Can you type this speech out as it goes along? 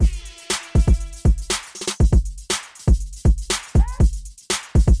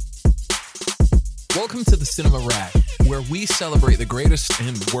Welcome to the Cinema Rag, where we celebrate the greatest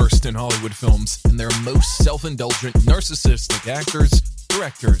and worst in Hollywood films and their most self-indulgent, narcissistic actors,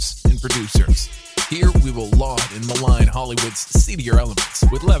 directors, and producers. Here we will laud and malign Hollywood's seedier elements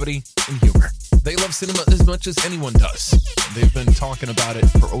with levity and humor. They love cinema as much as anyone does, and they've been talking about it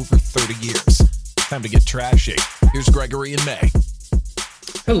for over 30 years. Time to get trashy. Here's Gregory and May.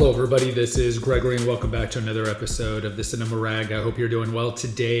 Hello everybody, this is Gregory and welcome back to another episode of the Cinema Rag. I hope you're doing well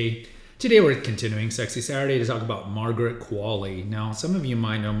today. Today we're continuing Sexy Saturday to talk about Margaret Qualley. Now, some of you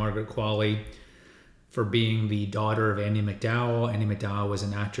might know Margaret Qualley for being the daughter of Andie MacDowell. Andie MacDowell was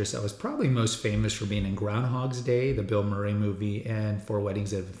an actress that was probably most famous for being in Groundhog's Day, the Bill Murray movie, and Four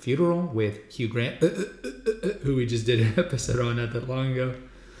Weddings and a Funeral with Hugh Grant, who we just did an episode on not that long ago.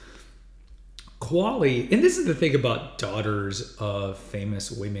 Qualley, and this is the thing about daughters of famous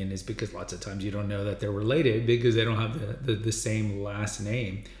women, is because lots of times you don't know that they're related because they don't have the same last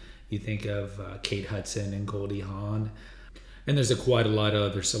name. You think of Kate Hudson and Goldie Hawn. And there's quite a lot of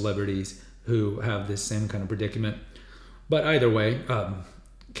other celebrities who have this same kind of predicament. But either way,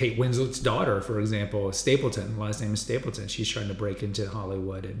 Kate Winslet's daughter, for example, Stapleton, last name is Stapleton. She's trying to break into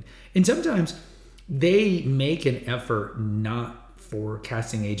Hollywood. And sometimes they make an effort not for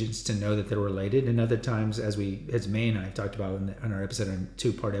casting agents to know that they're related. And other times, as May and I have talked about in our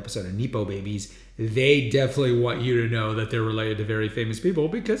two-part episode of Nepo Babies, they definitely want you to know that they're related to very famous people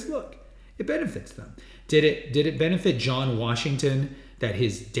because, look, it benefits them. Did it benefit John Washington that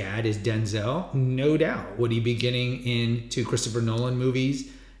his dad is Denzel? No doubt. Would he be getting into Christopher Nolan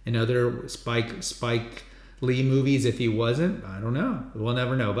movies and other Spike Lee movies if he wasn't? I don't know. We'll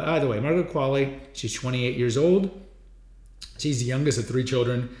never know. But either way, Margaret Qualley, she's 28 years old. She's the youngest of three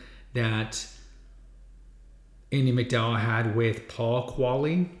children that Andie MacDowell had with Paul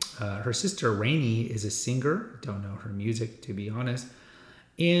Qualley. Her sister Rainey is a singer. Don't know her music, to be honest.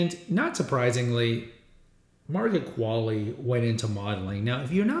 And not surprisingly, Margaret Qualley went into modeling. Now,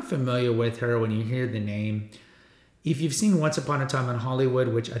 if you're not familiar with her, when you hear the name, if you've seen Once Upon a Time in Hollywood,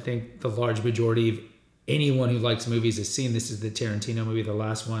 which I think the large majority of anyone who likes movies has seen, this is the Tarantino movie, the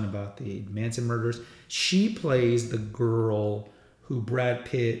last one about the Manson murders. She plays the girl who Brad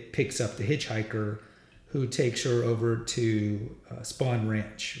Pitt picks up, the hitchhiker, who takes her over to Spawn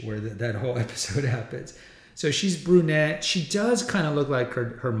Ranch, where that whole episode happens. So she's brunette. She does kind of look like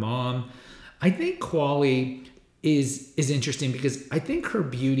her mom. I think Qualley is interesting because I think her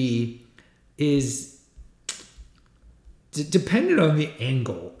beauty is dependent on the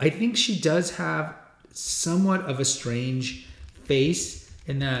angle. I think she does have somewhat of a strange face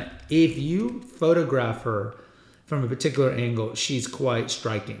in that if you photograph her from a particular angle, she's quite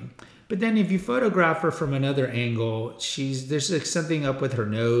striking. But then if you photograph her from another angle, there's like something up with her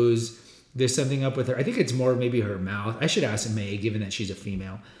nose. There's something up with her. I think it's more maybe her mouth. I should ask May, given that she's a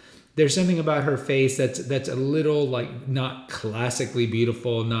female. There's something about her face that's a little like not classically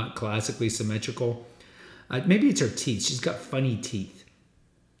beautiful, not classically symmetrical. Maybe it's her teeth. She's got funny teeth.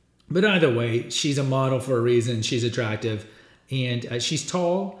 But either way, she's a model for a reason. She's attractive. And she's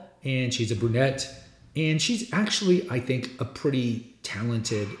tall. And she's a brunette. And she's actually, I think, a pretty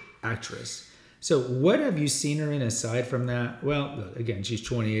talented actress. So what have you seen her in aside from that? Well, again, she's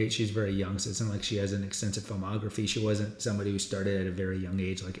 28. She's very young. So it's not like she has an extensive filmography. She wasn't somebody who started at a very young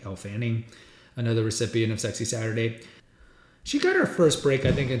age like Elle Fanning, another recipient of Sexy Saturday. She got her first break,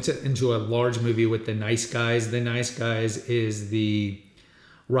 I think, into a large movie with The Nice Guys. The Nice Guys is the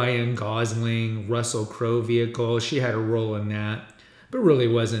Ryan Gosling, Russell Crowe vehicle. She had a role in that, but really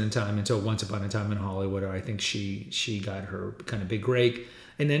wasn't in time until Once Upon a Time in Hollywood, where I think she got her kind of big break.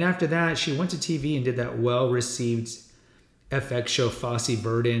 And then after that, she went to TV and did that well-received FX show Fosse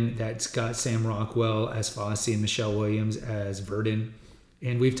Verdon that's got Sam Rockwell as Fosse and Michelle Williams as Verdon.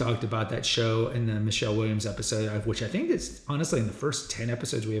 And we've talked about that show in the Michelle Williams episode, which I think is honestly in the first 10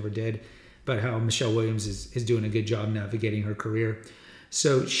 episodes we ever did, about how Michelle Williams is doing a good job navigating her career.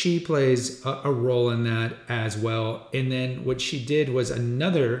 So she plays a role in that as well. And then what she did was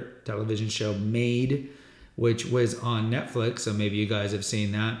another television show, Made, which was on Netflix. So maybe you guys have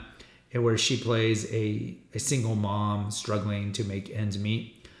seen that, and where she plays a single mom struggling to make ends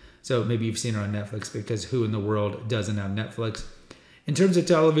meet. So maybe you've seen her on Netflix because who in the world doesn't have Netflix? In terms of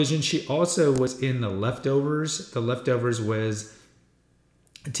television, she also was in The Leftovers. The Leftovers was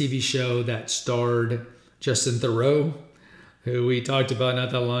a TV show that starred Justin Theroux, who we talked about not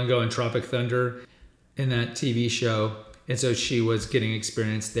that long ago in Tropic Thunder in that TV show. And so she was getting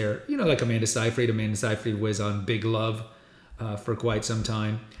experience there, like Amanda Seyfried. Amanda Seyfried was on Big Love for quite some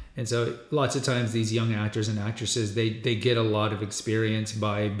time. And so lots of times these young actors and actresses, they get a lot of experience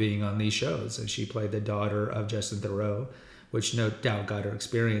by being on these shows. So she played the daughter of Justin Theroux, which no doubt got her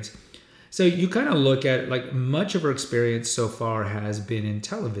experience. So you kind of look at like much of her experience so far has been in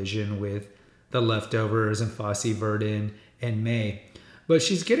television with The Leftovers and Fosse Verdon and May. But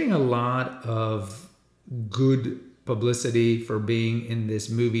she's getting a lot of good publicity for being in this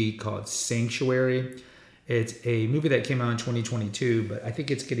movie called Sanctuary. It's a movie that came out in 2022, but I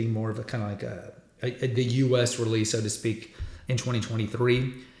think it's getting more of a kind of like the US release, so to speak, in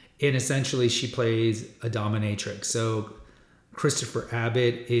 2023. And essentially she plays a dominatrix. So Christopher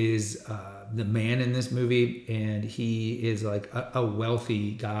Abbott is the man in this movie, and he is like a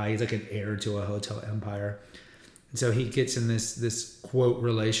wealthy guy. He's like an heir to a hotel empire. And so he gets in this quote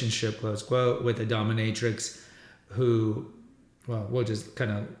relationship, close quote, with a dominatrix who, well, we'll just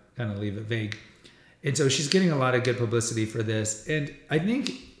kind of leave it vague. And so she's getting a lot of good publicity for this. And I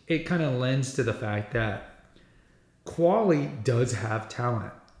think it kind of lends to the fact that Qualley does have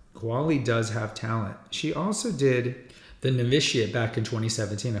talent. Qualley does have talent. She also did The Novitiate back in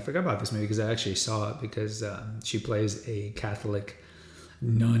 2017. I forgot about this movie because I actually saw it because she plays a Catholic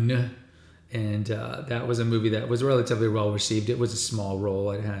nun. And that was a movie that was relatively well received. It was a small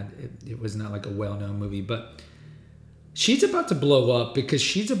role. It was not like a well-known movie. But she's about to blow up because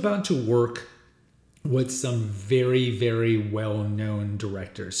she's about to work with some very, very well-known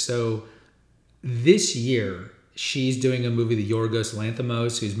directors. So this year, she's doing a movie, the Yorgos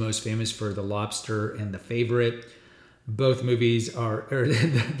Lanthimos, who's most famous for The Lobster and The Favorite. Both movies are,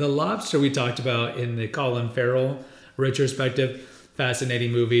 The Lobster we talked about in the Colin Farrell retrospective.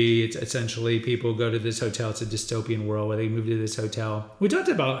 Fascinating movie. It's essentially people go to this hotel. It's a dystopian world where they move to this hotel. We talked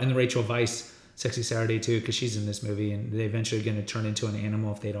about in the Rachel Weisz Sexy Saturday too, because she's in this movie and they eventually are going to turn into an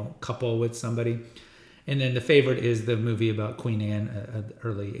animal if they don't couple with somebody. And then The Favorite is the movie about Queen Anne,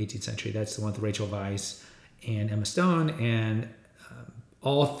 early 18th century. That's the one with Rachel Weisz and Emma Stone. And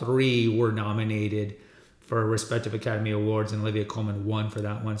all three were nominated for respective Academy Awards, and Olivia Colman won for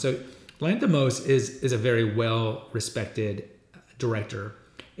that one. So Lanthimos is a very well-respected director.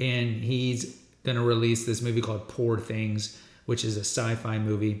 And he's going to release this movie called Poor Things, which is a sci-fi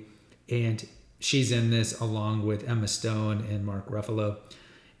movie. And she's in this along with Emma Stone and Mark Ruffalo.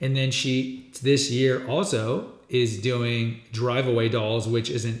 And then she, this year also, is doing Drive Away Dolls,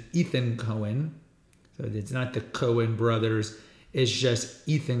 which is an Ethan Coen. So it's not the Coen brothers. It's just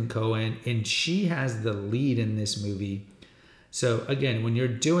Ethan Coen. And she has the lead in this movie. So again, when you're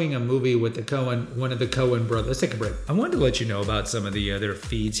doing a movie with one of the Coen brothers, let's take a break. I wanted to let you know about some of the other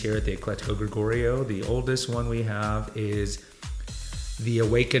feeds here at the Eclectico Gregorio. The oldest one we have is The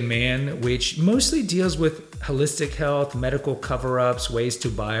Awakened Man, which mostly deals with holistic health, medical cover-ups, ways to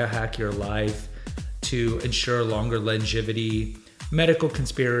biohack your life to ensure longer longevity, medical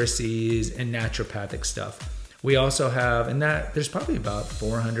conspiracies, and naturopathic stuff. We also have, and that there's probably about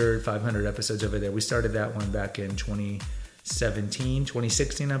 400, 500 episodes over there. We started that one back in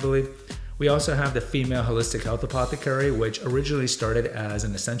 2016, I believe. We also have the Female Holistic Health Apothecary, which originally started as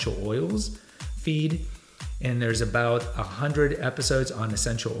an essential oils feed. And there's about 100 episodes on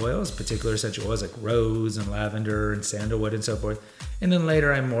essential oils, particular essential oils like rose and lavender and sandalwood and so forth. And then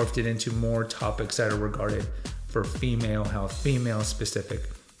later I morphed it into more topics that are regarded for female health, female specific.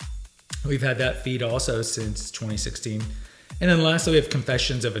 We've had that feed also since 2016. And then lastly, we have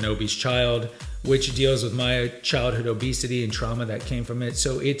Confessions of an Obese Child, which deals with my childhood obesity and trauma that came from it.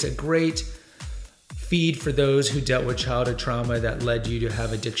 So it's a great feed for those who dealt with childhood trauma that led you to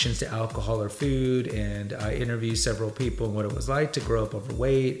have addictions to alcohol or food. And I interviewed several people on what it was like to grow up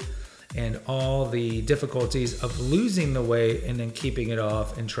overweight and all the difficulties of losing the weight and then keeping it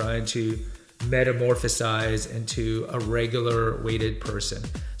off and trying to metamorphosize into a regular weighted person.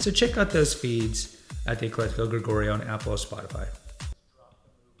 So check out those feeds at the Eclectico Gregorio on Apple or Spotify.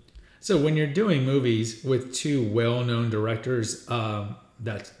 So when you're doing movies with two well-known directors,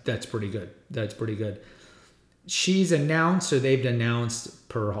 that's pretty good. That's pretty good. She's announced, or they've announced,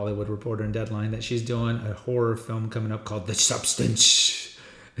 per Hollywood Reporter and Deadline, that she's doing a horror film coming up called The Substance.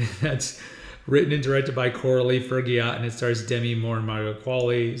 That's written and directed by Coralie Fergiat, and it stars Demi Moore and Margaret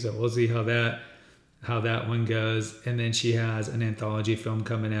Qualley. So we'll see how that one goes. And then she has an anthology film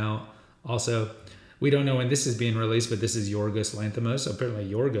coming out. Also, we don't know when this is being released, but this is Yorgos Lanthimos. So apparently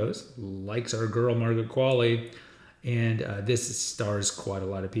Yorgos likes our girl Margaret Qualley. And this stars quite a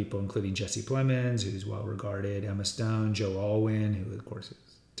lot of people, including Jesse Plemons, who's well regarded, Emma Stone, Joe Alwyn, who of course is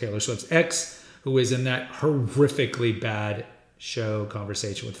Taylor Swift's ex, who is in that horrifically bad show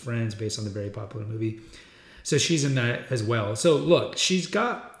Conversation with Friends, based on the very popular movie. So she's in that as well. So look, she's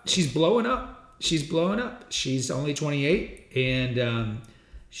blowing up. She's blowing up. She's only 28, and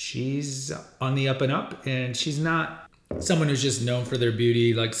she's on the up and up. And she's not someone who's just known for their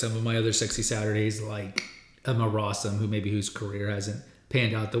beauty like some of my other Sexy Saturdays, like Emma Rossum, whose career hasn't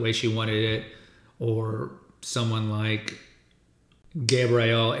panned out the way she wanted it, or someone like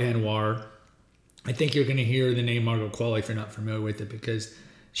Gabrielle Anwar. I think you're going to hear the name Margaret Qualley if you're not familiar with it, because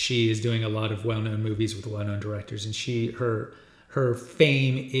she is doing a lot of well-known movies with well-known directors, and her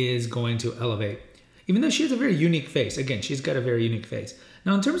fame is going to elevate. Even though she has a very unique face. Again, she's got a very unique face.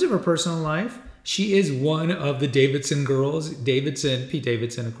 Now, in terms of her personal life, she is one of the Davidson girls. Pete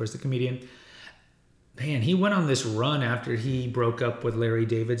Davidson, of course, the comedian. Man, he went on this run after he broke up with Larry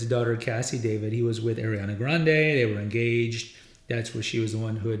David's daughter, Cassie David. He was with Ariana Grande. They were engaged. That's where she was the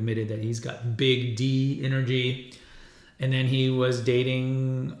one who admitted that he's got big D energy. And then he was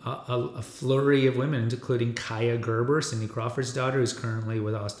dating a flurry of women, including Kaya Gerber, Cindy Crawford's daughter, who's currently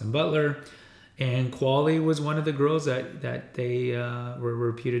with Austin Butler. And Qualley was one of the girls that they were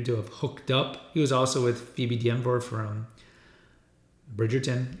reputed to have hooked up. He was also with Phoebe Dyenvor from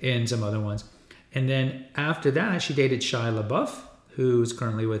Bridgerton and some other ones. And then after that, she dated Shia LaBeouf, who's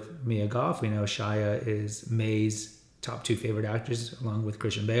currently with Mia Goth. We know Shia is May's top 2 favorite actors, along with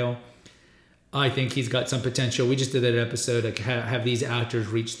Christian Bale. I think he's got some potential. We just did that episode, like have these actors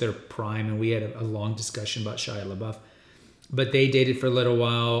reach their prime, and we had a long discussion about Shia LaBeouf. But they dated for a little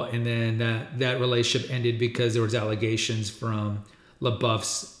while, and then that relationship ended because there was allegations from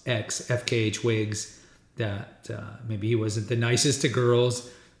LaBeouf's ex, FKH Wiggs, that maybe he wasn't the nicest to girls.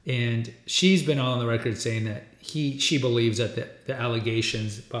 And she's been on the record saying that she believes that the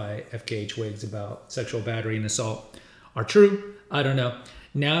allegations by FKH Wiggs about sexual battery and assault are true. I don't know.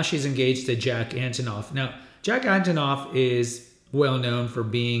 Now she's engaged to Jack Antonoff. Now, Jack Antonoff is well known for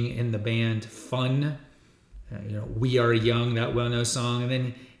being in the band Fun. We Are Young, that well-known song. And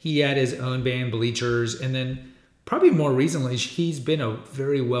then he had his own band, Bleachers. And then probably more recently, he's been a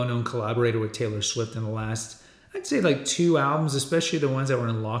very well-known collaborator with Taylor Swift in the last, I'd say, like 2 albums, especially the ones that were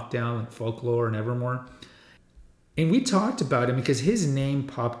in lockdown, like Folklore and Evermore. And we talked about him because his name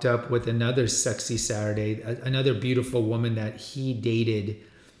popped up with another Sexy Saturday, another beautiful woman that he dated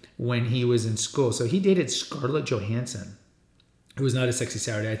when he was in school. So he dated Scarlett Johansson, who was not a Sexy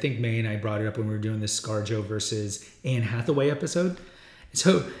Saturday. I think May and I brought it up when we were doing the ScarJo versus Anne Hathaway episode.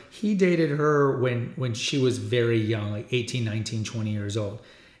 So he dated her when she was very young, like 18, 19, 20 years old.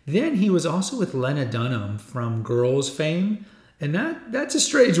 Then he was also with Lena Dunham from Girls fame. And that's a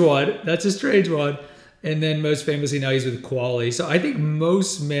strange one. That's a strange one. And then most famously now he's with Qualley. So I think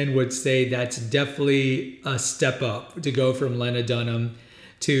most men would say that's definitely a step up to go from Lena Dunham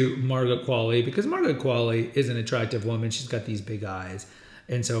to Margaret Qualley, because Margaret Qualley is an attractive woman. She's got these big eyes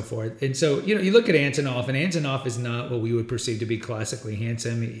and so forth. And so, you look at Antonoff, and Antonoff is not what we would perceive to be classically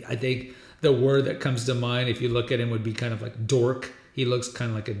handsome. I think the word that comes to mind if you look at him would be kind of like dork. He looks kind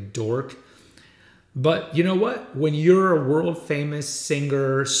of like a dork. But you know what? When you're a world famous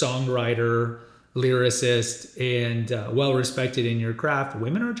singer, songwriter, lyricist, and well-respected in your craft,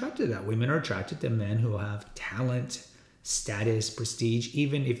 women are attracted to that. Women are attracted to men who have talent, status, prestige,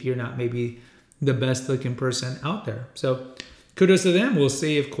 even if you're not maybe the best looking person out there. So kudos to them. We'll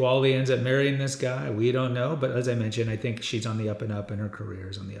see if Qualley ends up marrying this guy. We don't know. But as I mentioned, I think she's on the up and up, and her career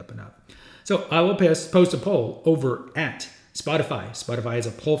is on the up and up. So I will post a poll over at Spotify. Spotify has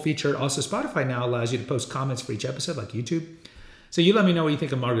a poll feature. Also, Spotify now allows you to post comments for each episode like YouTube. So you let me know what you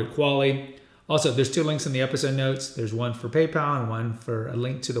think of Margaret Qualley. Also, there's 2 links in the episode notes. There's one for PayPal and one for a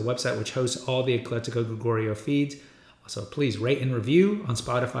link to the website, which hosts all the Eclectico Gregorio feeds. Also, please rate and review on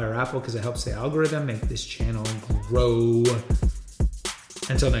Spotify or Apple, because it helps the algorithm make this channel grow.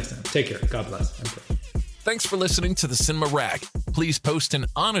 Until next time, take care. God bless. Thanks for listening to the Cinema Rag. Please post an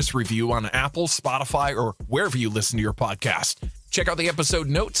honest review on Apple, Spotify, or wherever you listen to your podcast. Check out the episode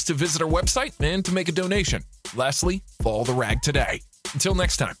notes to visit our website and to make a donation. Lastly, follow the rag today. Until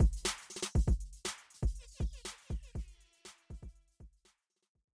next time.